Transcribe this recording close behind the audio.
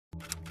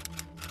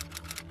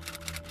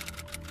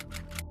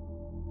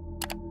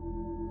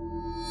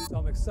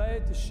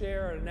excited to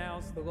share and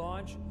announce the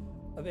launch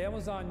of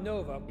Amazon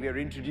Nova. We are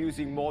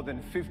introducing more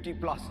than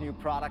 50+ new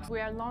products.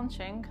 We are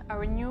launching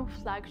our new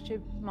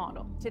flagship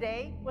model.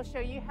 Today, we'll show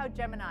you how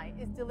Gemini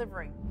is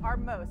delivering our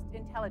most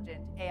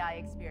intelligent AI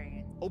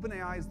experience.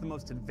 OpenAI is the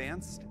most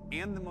advanced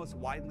and the most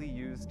widely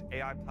used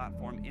AI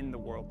platform in the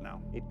world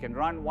now. It can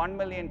run 1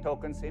 million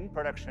tokens in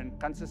production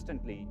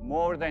consistently,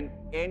 more than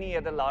any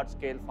other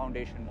large-scale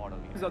foundation model.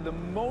 These are the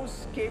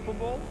most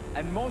capable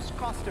and most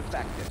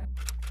cost-effective.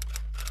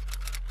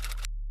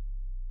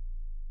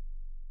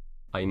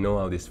 I know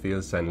how this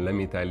feels, and let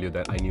me tell you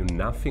that I knew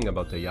nothing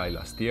about AI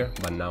last year,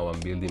 but now I'm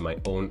building my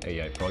own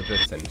AI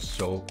projects, and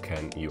so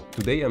can you.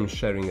 Today I'm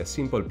sharing a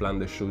simple plan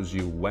that shows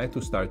you where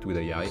to start with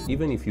AI,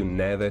 even if you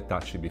never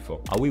touched it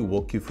before. I will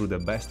walk you through the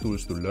best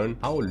tools to learn,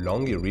 how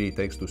long it really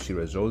takes to see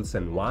results,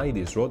 and why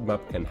this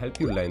roadmap can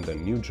help you land a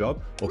new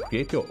job or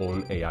create your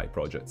own AI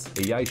projects.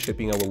 AI is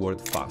shaping our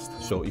world fast,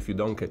 so if you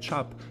don't catch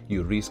up,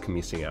 you risk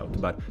missing out.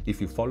 But if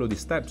you follow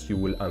these steps, you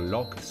will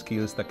unlock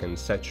skills that can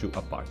set you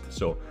apart.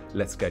 So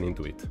let's get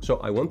into it. So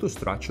I want to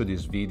structure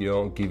this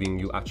video giving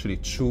you actually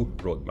two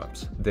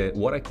roadmaps. The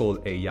what I call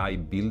AI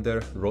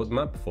builder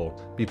roadmap for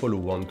people who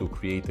want to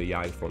create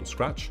AI from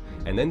scratch,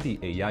 and then the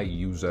AI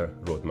user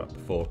roadmap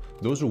for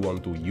those who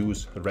want to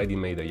use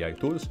ready-made AI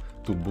tools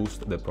to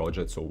boost the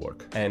projects or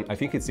work. And I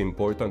think it's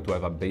important to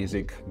have a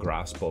basic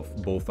grasp of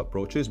both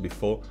approaches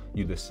before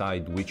you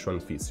decide which one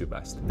fits you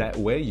best. That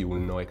way you will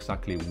know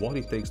exactly what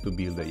it takes to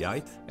build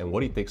AI and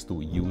what it takes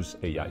to use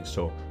AI,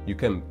 so you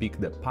can pick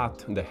the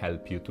path that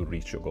help you to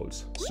reach your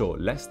goals. So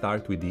let's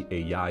start with the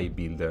AI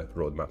builder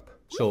roadmap.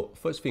 So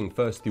first thing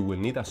first, you will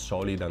need a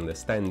solid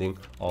understanding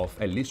of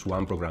at least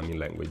one programming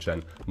language,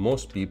 and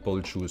most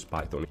people choose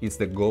Python. It's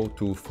the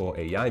go-to for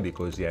AI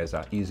because it has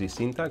an easy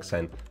syntax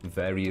and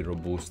very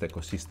robust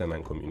ecosystem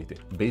and community.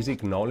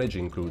 Basic knowledge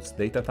includes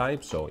data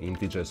types, so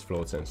integers,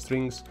 floats and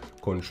strings,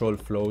 control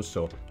flows,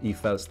 so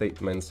if-else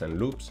statements and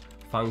loops,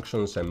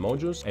 functions and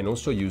modules, and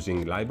also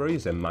using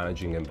libraries and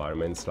managing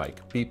environments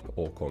like pip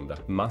or conda.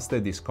 Master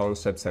these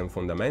concepts and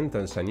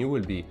fundamentals and you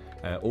will be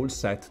all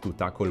set to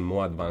tackle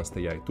more advanced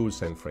AI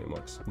tools and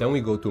frameworks. Then we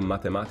go to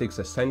mathematics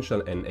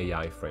essential and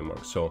AI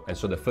frameworks. So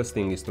the first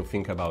thing is to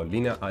think about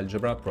linear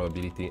algebra,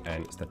 probability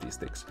and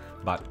statistics.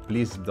 But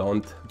please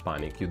don't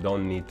panic. You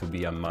don't need to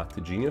be a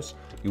math genius.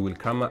 You will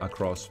come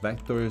across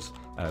vectors,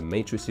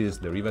 matrices,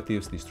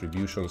 derivatives,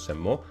 distributions and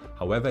more.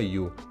 However,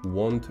 you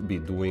won't be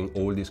doing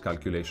all this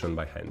calculation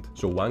by hand.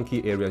 So one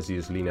key area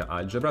is linear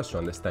algebra, so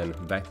understand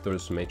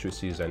vectors,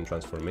 matrices and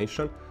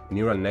transformation.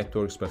 Neural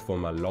networks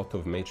perform a lot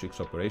of matrix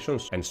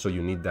operations, and so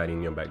you need that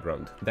in your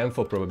background. Then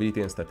for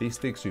probability and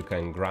statistics, you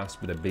can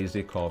grasp the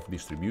basic of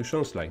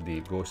distributions like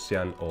the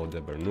Gaussian or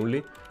the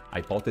Bernoulli,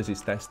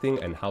 hypothesis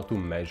testing and how to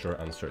measure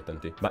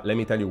uncertainty. But let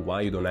me tell you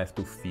why you don't have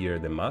to fear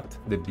the math.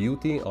 The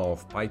beauty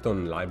of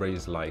Python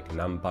libraries like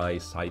NumPy,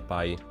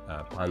 SciPy,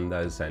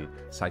 Pandas and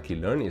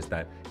scikit-learn is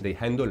that they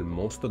handle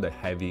most of the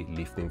heavy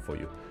lifting for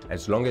you.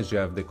 As long as you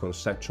have the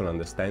conceptual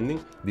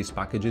understanding, these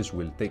packages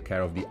will take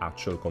care of the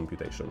actual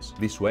computations.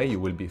 This way you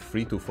will be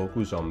free to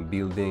focus on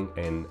building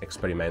and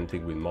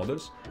experimenting with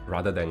models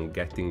rather than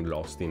getting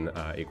lost in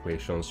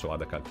equations or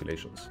other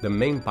calculations. The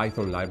main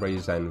Python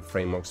libraries and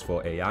frameworks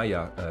for AI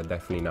are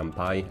definitely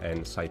NumPy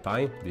and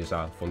SciPy. These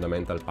are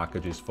fundamental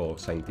packages for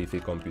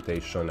scientific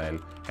computation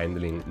and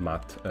handling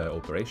math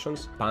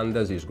operations.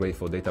 Pandas is great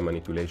for data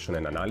manipulation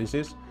and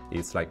analysis.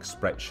 It's like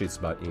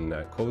spreadsheets but in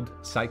code.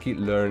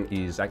 Scikit-learn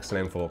is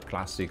excellent for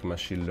classic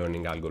machine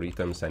learning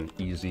algorithms and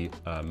easy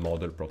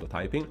model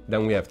prototyping.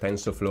 Then we have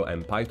TensorFlow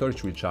and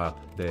PyTorch, which are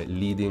the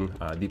leading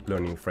deep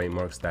learning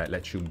frameworks that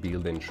let you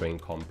build and train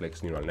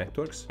complex neural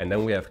networks. And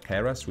then we have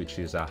Keras, which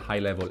is a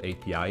high-level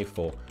API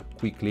for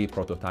quickly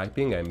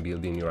prototyping and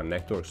building neural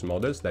networks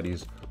models that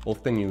is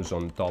often used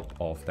on top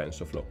of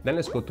TensorFlow. Then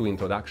let's go to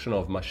introduction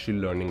of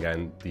machine learning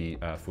and the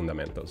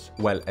fundamentals.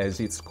 Well, as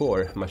its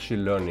core,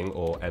 machine learning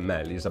or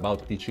ML is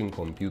about teaching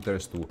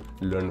computers to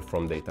learn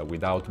from data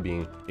without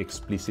being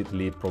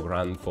explicitly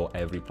programmed for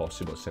every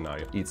possible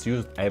scenario. It's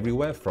used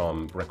everywhere,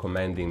 from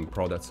recommending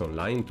products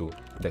online to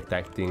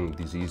detecting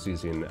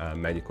diseases in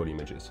medical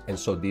images. And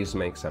so this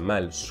makes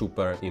ML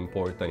super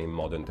important in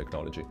modern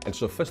technology. And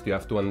so first you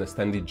have to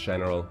understand the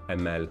general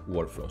ML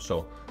workflow.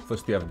 So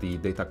first you have the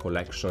data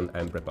collection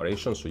and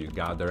preparation, so you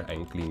gather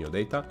and clean your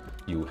data,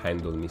 you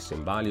handle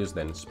missing values,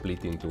 then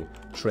split into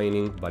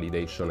training,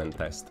 validation and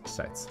test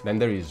sets. Then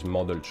there is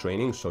model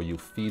training, so you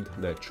feed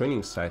the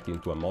training set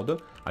into a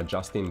model,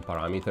 adjusting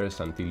parameters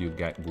until you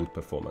get good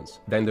performance.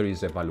 Then there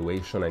is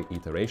evaluation and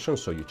iteration,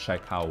 so you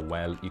check how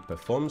well it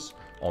performs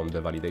on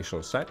the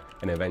validation set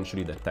and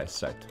eventually the test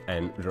set,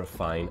 and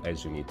refine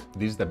as you need.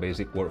 This is the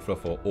basic workflow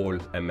for all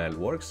ML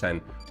works, and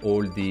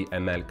all the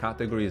ML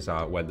categories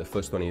are, well, the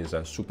first one is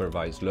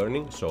supervised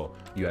learning, so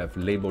you have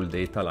labeled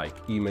data like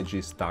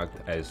images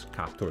tagged as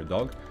cat or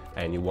dog,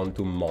 and you want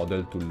to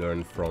model to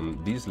learn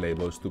from these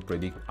labels to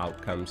predict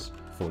outcomes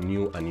for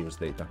new unused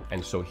data.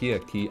 And so here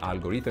key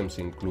algorithms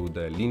include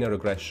the linear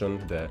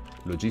regression, the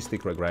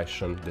logistic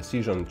regression,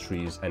 decision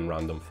trees, and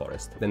random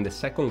forest. Then the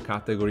second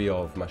category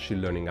of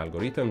machine learning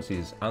algorithms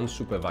is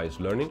unsupervised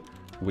learning,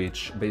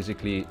 which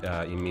basically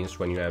it means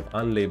when you have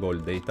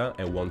unlabeled data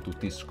and want to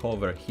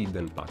discover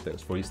hidden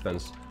patterns. For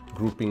instance,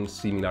 grouping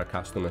similar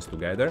customers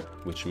together,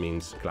 which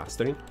means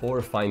clustering,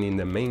 or finding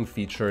the main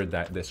feature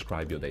that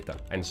describe your data.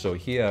 And so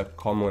here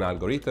common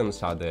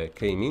algorithms are the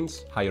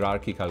k-means,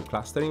 hierarchical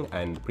clustering,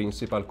 and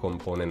principal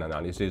component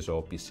analysis,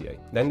 or PCA.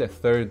 Then the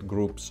third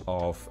groups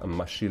of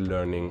machine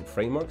learning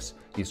frameworks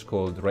is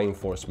called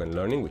reinforcement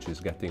learning, which is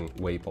getting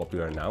way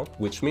popular now,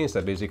 which means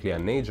that basically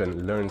an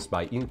agent learns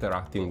by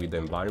interacting with the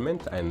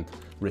environment and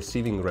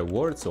receiving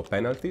rewards or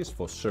penalties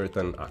for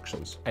certain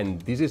actions.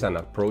 And this is an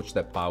approach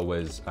that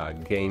powers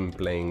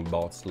game-playing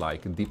bots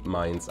like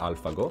DeepMind's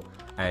AlphaGo,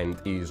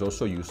 and is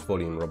also useful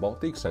in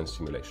robotics and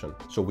simulation.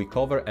 So we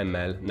cover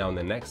ML. Now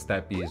the next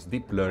step is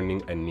deep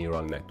learning and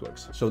neural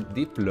networks. So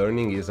deep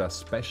learning is a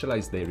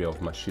specialized area of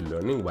machine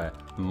learning where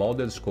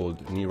models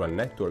called neural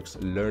networks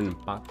learn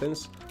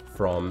patterns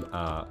from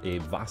a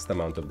vast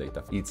amount of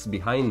data. It's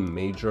behind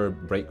major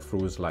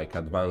breakthroughs like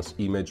advanced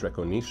image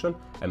recognition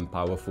and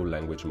powerful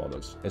language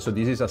models. And so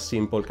this is a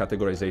simple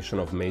categorization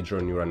of major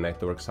neural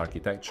networks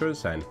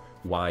architectures and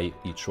why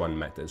each one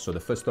matters. So the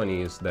first one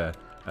is the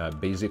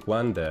basic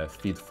one, the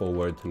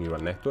feed-forward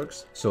neural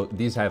networks. So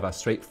these have a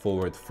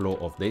straightforward flow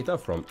of data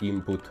from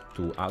input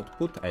to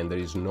output, and there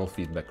is no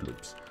feedback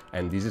loops.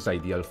 And this is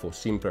ideal for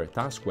simpler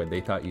tasks where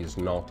data is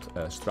not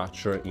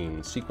structured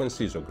in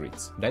sequences or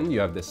grids. Then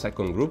you have the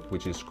second group,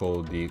 which is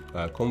called the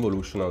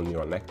convolutional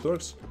neural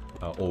networks,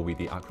 or with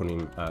the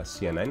acronym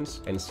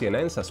CNNs. And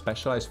CNNs are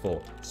specialized for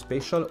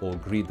spatial or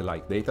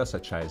grid-like data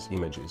such as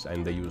images,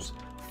 and they use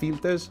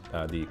filters,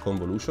 the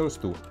convolutions,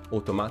 to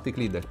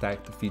automatically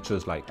detect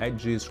features like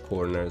edges,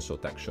 corners, or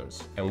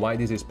textures. And why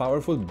this is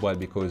powerful? Well,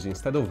 because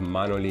instead of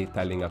manually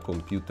telling a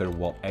computer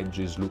what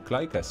edges look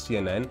like, a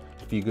CNN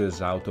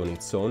figures out on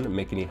its own,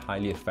 making it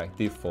highly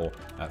effective for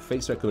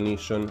face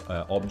recognition,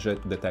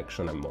 object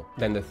detection, and more.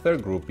 Then the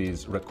third group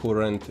is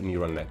recurrent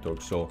neural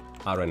networks, so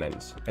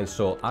RNNs. And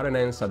so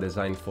RNNs are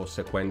designed for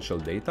sequential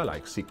data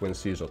like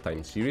sequences or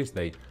time series.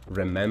 They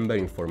remember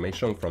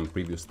information from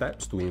previous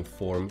steps to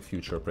inform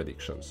future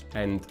predictions.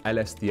 And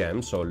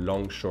LSTM, so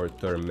long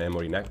short-term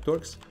memory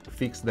networks,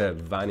 fix the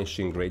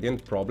vanishing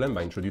gradient problem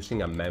by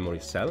introducing a memory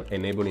cell,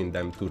 enabling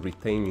them to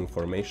retain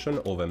information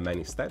over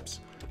many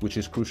steps, which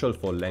is crucial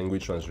for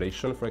language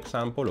translation, for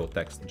example, or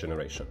text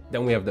generation.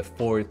 Then we have the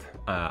fourth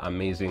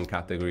amazing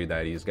category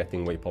that is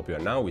getting way popular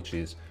now, which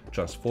is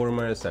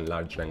transformers and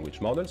large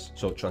language models.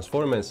 So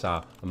transformers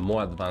are a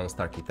more advanced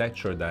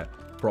architecture that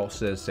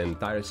process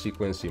entire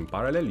sequence in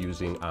parallel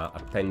using an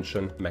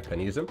attention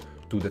mechanism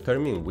to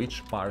determine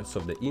which parts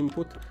of the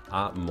input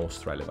are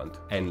most relevant.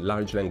 And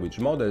large language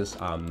models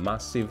are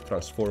massive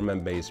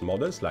transformer-based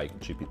models like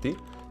GPT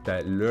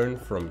that learn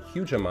from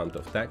huge amount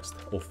of text,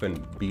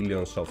 often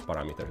billions of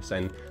parameters,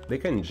 and they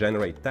can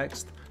generate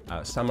text,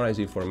 summarize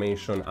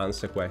information,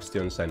 answer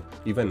questions, and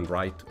even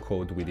write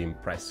code with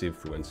impressive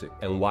fluency.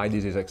 And why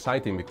this is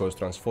exciting? Because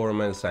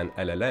transformers and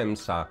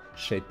LLMs are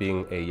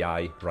shaping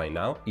AI right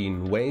now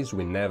in ways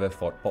we never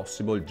thought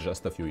possible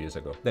just a few years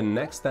ago. The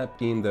next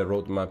step in the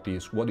roadmap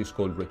is what is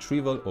called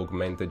retrieval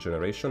augmented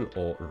generation,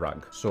 or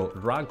RAG. So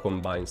RAG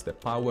combines the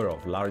power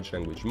of large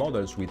language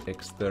models with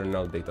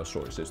external data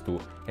sources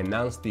to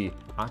enhance the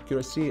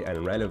accuracy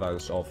and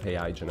relevance of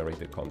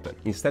AI-generated content.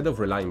 Instead of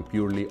relying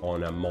purely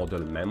on a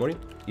model memory,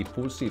 it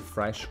pulls in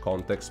fresh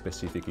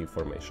context-specific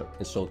information.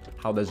 And so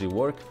how does it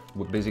work?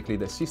 Well, basically,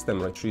 the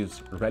system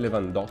retrieves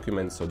relevant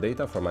documents or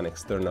data from an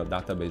external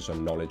database or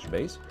knowledge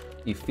base.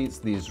 It feeds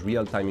this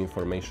real-time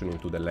information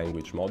into the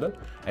language model,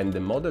 and the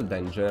model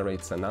then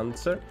generates an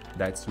answer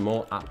that's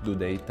more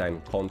up-to-date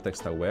and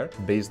context-aware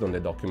based on the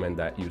document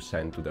that you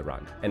send to the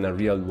RAG. And a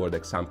real-world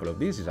example of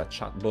this is a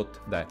chatbot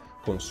that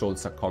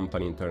consults a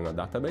company internal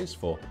database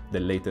for the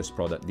latest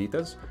product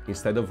details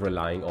instead of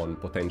relying on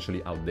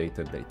potentially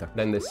outdated data.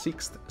 Then the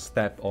sixth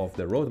step of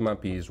the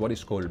roadmap is what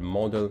is called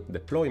model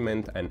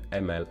deployment and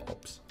ML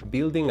ops.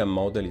 Building a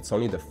model, it's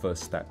only the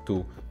first step.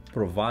 To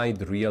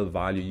provide real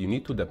value, you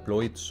need to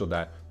deploy it so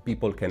that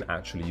people can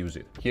actually use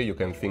it. Here you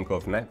can think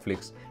of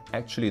Netflix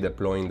actually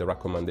deploying the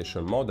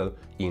recommendation model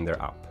in their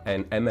app.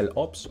 And ML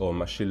ops, or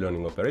machine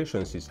learning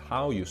operations, is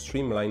how you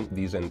streamline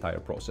this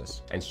entire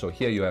process. And so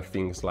here you have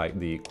things like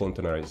the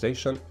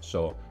containerization.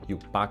 So you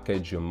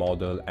package your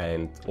model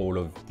and all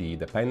of the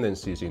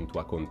dependencies into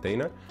a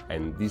container,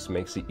 and this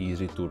makes it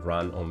easy to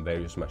run on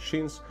various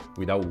machines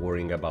without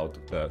worrying about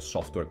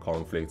software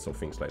conflicts or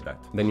things like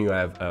that. Then you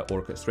have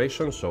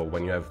orchestration. So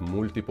when you have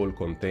multiple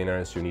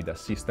containers, you need a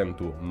system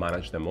to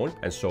manage them all.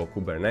 And so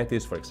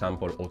Kubernetes, for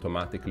example,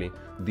 automatically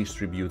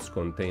distributes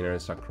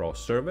containers across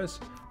servers,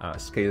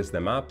 scales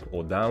them up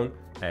or down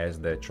as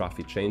the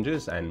traffic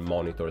changes, and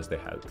monitors the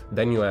health.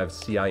 Then you have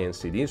CI and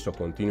CD, so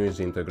continuous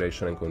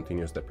integration and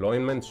continuous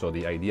deployment, deployment. So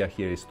the idea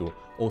here is to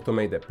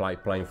automate the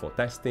pipeline for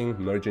testing,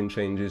 merging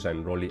changes,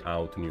 and rolling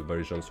out new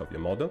versions of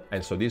your model.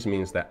 And so this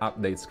means that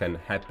updates can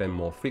happen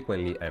more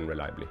frequently and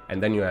reliably.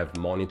 And then you have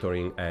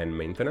monitoring and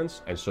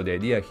maintenance. And so the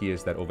idea here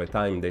is that over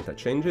time data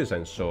changes,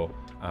 and so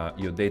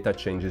your data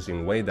changes in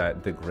a way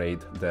that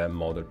degrade the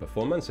model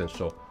performance. And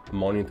so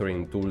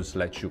monitoring tools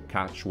let you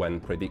catch when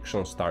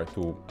predictions start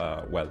to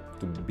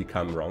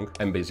become wrong,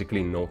 and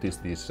basically notice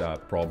these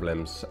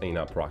problems in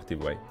a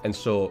proactive way. And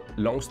so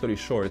long story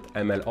short,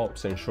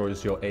 MLOps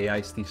ensures your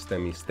AI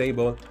system is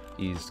stable,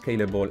 is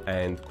scalable,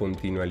 and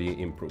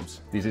continually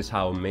improves. This is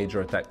how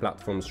major tech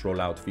platforms roll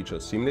out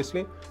features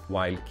seamlessly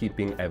while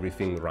keeping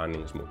everything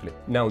running smoothly.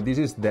 Now, this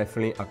is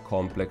definitely a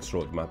complex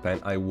roadmap,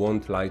 and I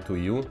won't lie to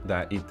you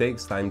that it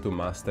takes time to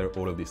master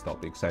all of these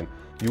topics, and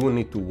you will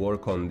need to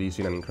work on this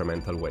in an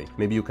incremental way.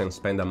 Maybe you can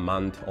spend a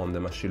month on the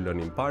machine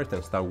learning part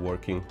and start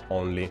working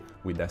only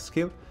with that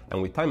skill,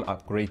 and with time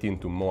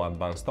upgrading to more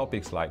advanced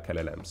topics like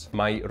LLMs.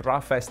 My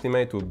rough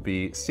estimate would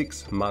be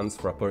 6 months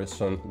for a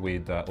person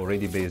with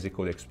already basic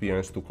code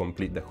experience to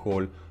complete the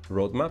whole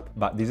roadmap,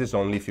 but this is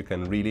only if you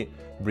can really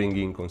bring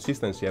in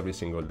consistency every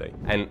single day.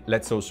 And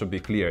let's also be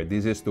clear,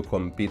 this is to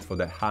compete for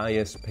the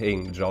highest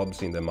paying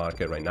jobs in the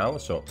market right now,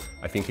 so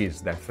I think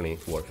it's definitely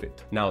worth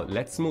it. Now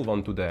let's move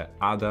on to the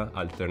other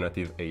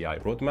alternative AI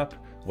roadmap,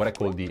 what I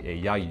call the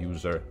AI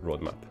user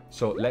roadmap.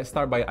 So let's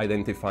start by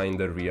identifying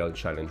the real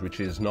challenge, which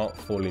is not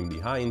falling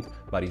behind,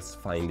 but it's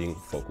finding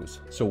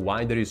focus. So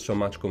why there is so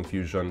much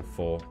confusion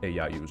for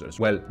AI users?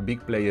 Well,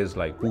 big players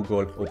like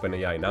Google,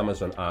 OpenAI, and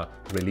Amazon are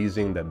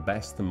releasing the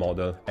best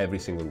model every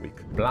single week.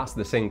 Plus,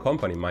 the same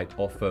company might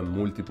offer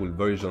multiple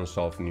versions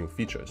of new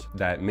features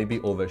that maybe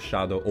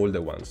overshadow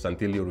older ones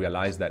until you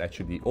realize that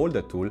actually the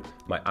older tool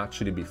might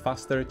actually be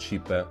faster,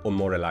 cheaper, or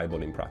more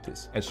reliable in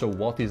practice. And so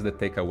what is the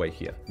takeaway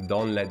here?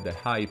 Don't let the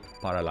hype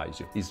paralyze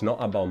you. It's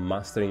not about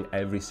mastering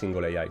every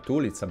single AI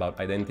tool, it's about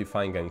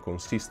identifying and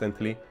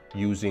consistently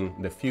using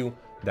the few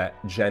that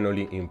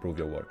generally improve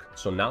your work.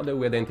 So now that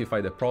we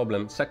identify the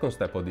problem, second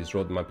step of this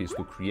roadmap is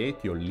to create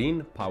your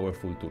lean,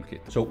 powerful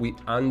toolkit. So with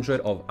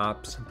hundreds of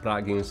apps,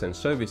 plugins, and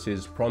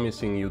services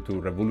promising you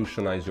to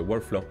revolutionize your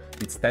workflow,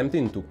 it's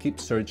tempting to keep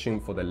searching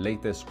for the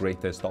latest,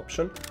 greatest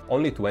option,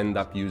 only to end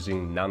up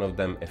using none of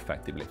them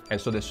effectively.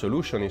 And so the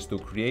solution is to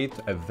create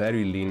a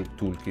very lean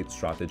toolkit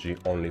strategy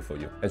only for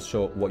you. And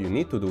so what you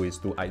need to do is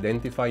to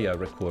identify a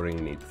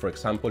recurring need. For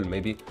example,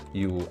 maybe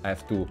you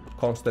have to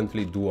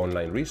constantly do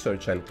online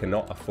research and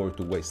cannot afford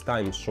to waste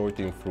time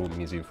sorting through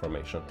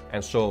misinformation.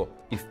 And so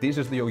if this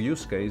is your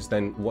use case,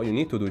 then what you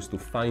need to do is to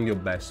find your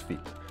best fit.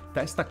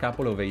 Test a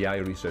couple of AI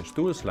research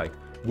tools like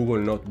Google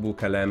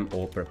Notebook LM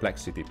or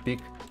Perplexity. Pick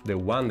the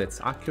one that's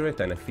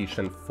accurate and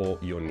efficient for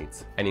your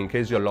needs. And in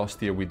case you're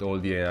lost here with all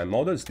the AI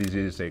models, this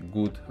is a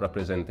good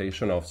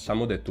representation of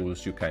some of the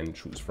tools you can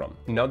choose from.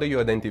 Now that you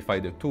identify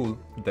the tool,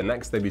 the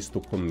next step is to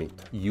commit.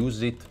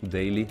 Use it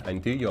daily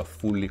until you're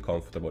fully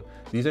comfortable.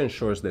 This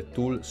ensures the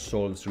tool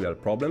solves real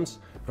problems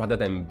rather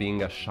than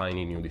being a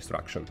shiny new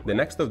distraction. The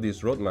next of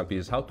this roadmap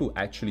is how to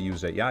actually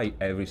use AI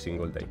every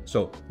single day.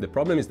 So the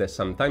problem is that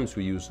sometimes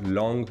we use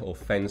long or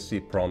fancy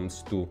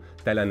prompts to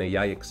tell an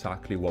AI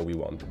exactly what we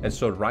want. And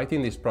so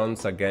writing these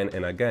prompts again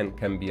and again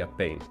can be a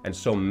pain. And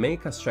so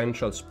make a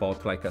central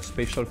spot like a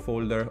special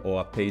folder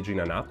or a page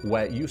in an app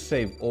where you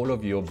save all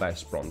of your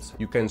best prompts.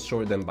 You can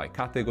sort them by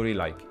category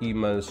like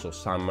emails or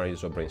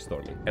summaries or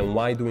brainstorming. And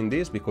why doing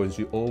this? Because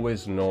you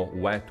always know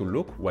where to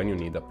look when you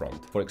need a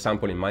prompt. For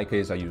example, in my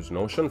case, I use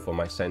Notion for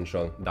my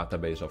central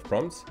database of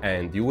prompts,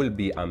 and you will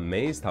be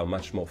amazed how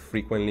much more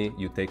frequently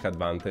you take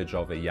advantage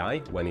of AI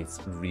when it's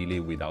really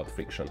without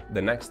friction.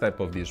 The next step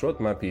of this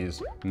roadmap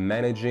is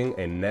managing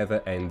a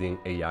never-ending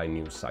AI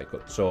news cycle.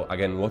 So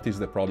again, what is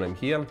the problem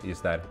here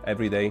is that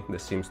every day there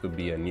seems to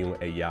be a new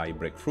AI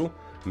breakthrough,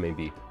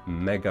 maybe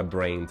Mega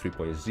Brain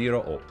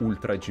 3.0 or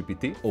Ultra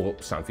GPT or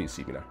something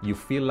similar. You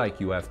feel like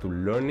you have to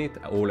learn it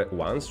all at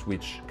once,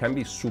 which can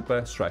be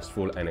super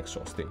stressful and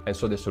exhausting. And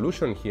so the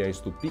solution here is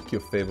to pick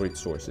your favorite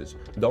sources.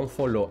 Don't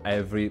follow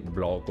every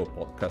blog or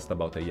podcast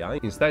about AI.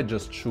 Instead,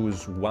 just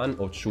choose one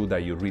or two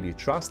that you really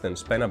trust and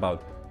spend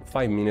about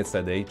 5 minutes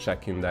a day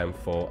checking them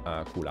for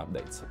cool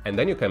updates. And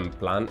then you can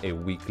plan a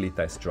weekly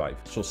test drive.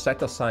 So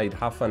set aside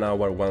half an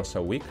hour once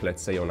a week,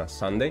 let's say on a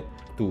Sunday,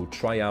 to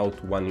try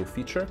out one new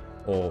feature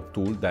or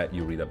tool that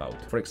you read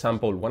about. For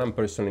example, what I'm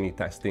personally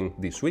testing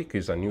this week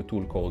is a new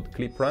tool called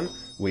ClipRun,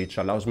 which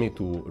allows me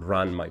to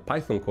run my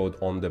Python code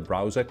on the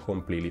browser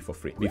completely for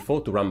free.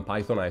 Before, to run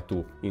Python, I had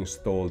to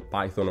install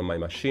Python on my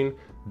machine,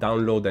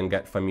 download and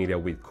get familiar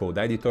with code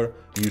editor,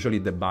 usually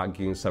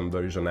debugging some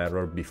version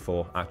error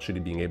before actually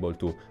being able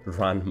to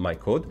run my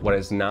code.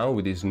 Whereas now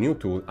with this new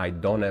tool, I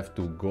don't have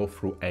to go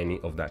through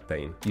any of that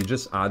pain. You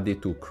just add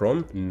it to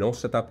Chrome, no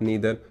setup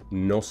needed,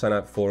 no sign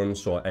up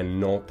forms and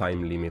no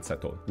time limits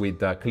at all. With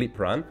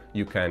ClipRun,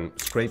 you can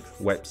scrape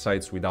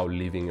websites without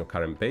leaving your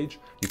current page.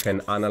 You can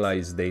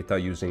analyze data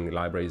using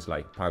libraries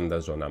like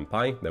Pandas or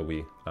NumPy that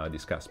we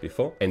discussed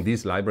before. And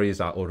these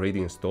libraries are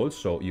already installed,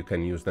 so you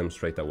can use them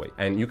straight away.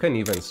 And you can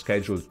even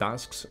schedule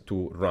tasks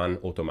to run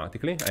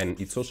automatically. And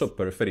it's also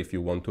perfect if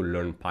you want to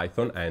learn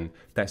Python and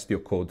test your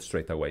code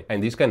straight away.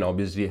 And this can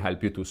obviously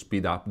help you to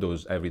speed up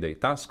those everyday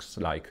tasks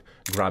like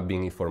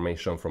grabbing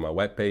information from a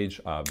web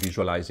page,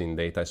 visualizing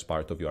data as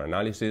part of your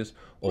analysis,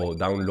 or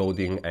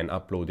downloading and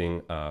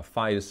uploading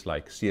files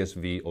like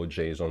CSV or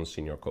JSONs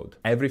in your code.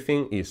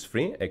 Everything is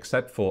free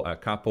except for a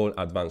couple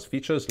advanced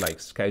features like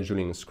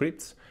scheduling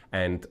scripts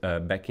and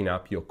backing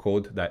up your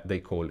code that they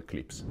call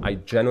clips. I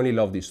genuinely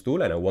love this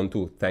tool and I want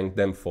to thank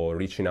them for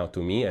reaching out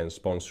to me and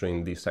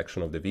sponsoring this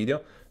section of the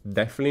video.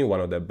 Definitely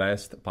one of the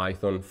best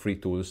Python free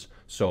tools,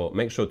 so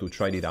make sure to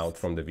try it out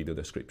from the video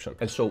description.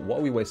 And so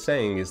what we were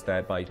saying is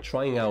that by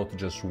trying out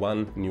just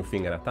one new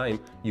thing at a time,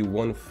 you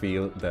won't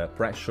feel the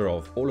pressure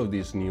of all of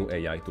these new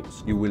AI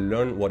tools. You will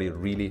learn what it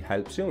really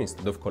helps you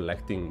instead of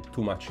collecting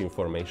too much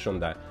information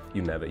that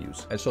you never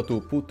use. And so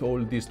to put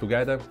all this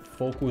together,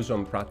 focus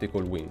on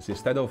practical wins.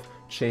 Instead of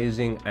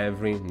chasing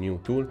every new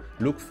tool,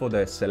 look for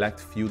the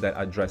select few that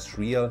address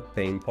real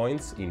pain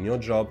points in your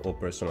job or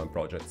personal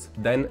projects.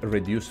 Then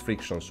reduce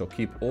friction. So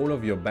keep all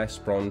of your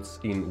best prompts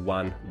in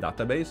one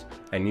database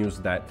and use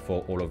that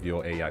for all of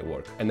your AI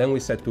work. And then we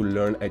said to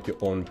learn at your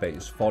own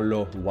pace.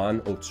 Follow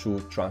 1 or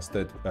 2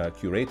 trusted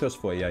curators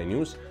for AI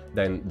news,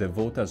 then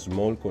devote a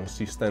small,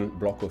 consistent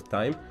block of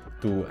time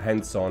to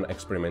hands-on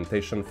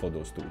experimentation for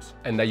those tools.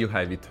 And there you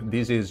have it.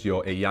 This is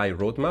your AI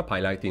roadmap,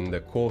 highlighting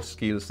the core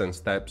skills and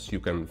steps you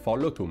can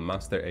follow to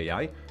master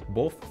AI,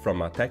 both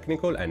from a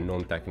technical and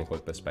non-technical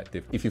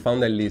perspective. If you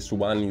found at least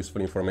one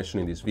useful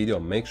information in this video,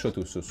 make sure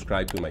to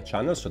subscribe to my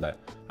channel so that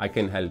I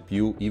can help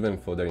you even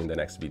further in the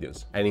next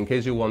videos. And in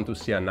case you want to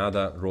see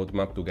another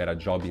roadmap to get a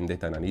job in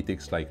data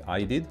analytics like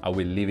I did, I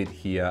will leave it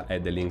here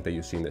at the link that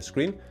you see in the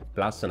screen,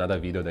 plus another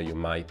video that you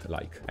might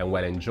like. And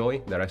well, enjoy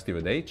the rest of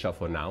your day. Ciao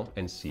for now,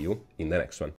 and see you in the next one.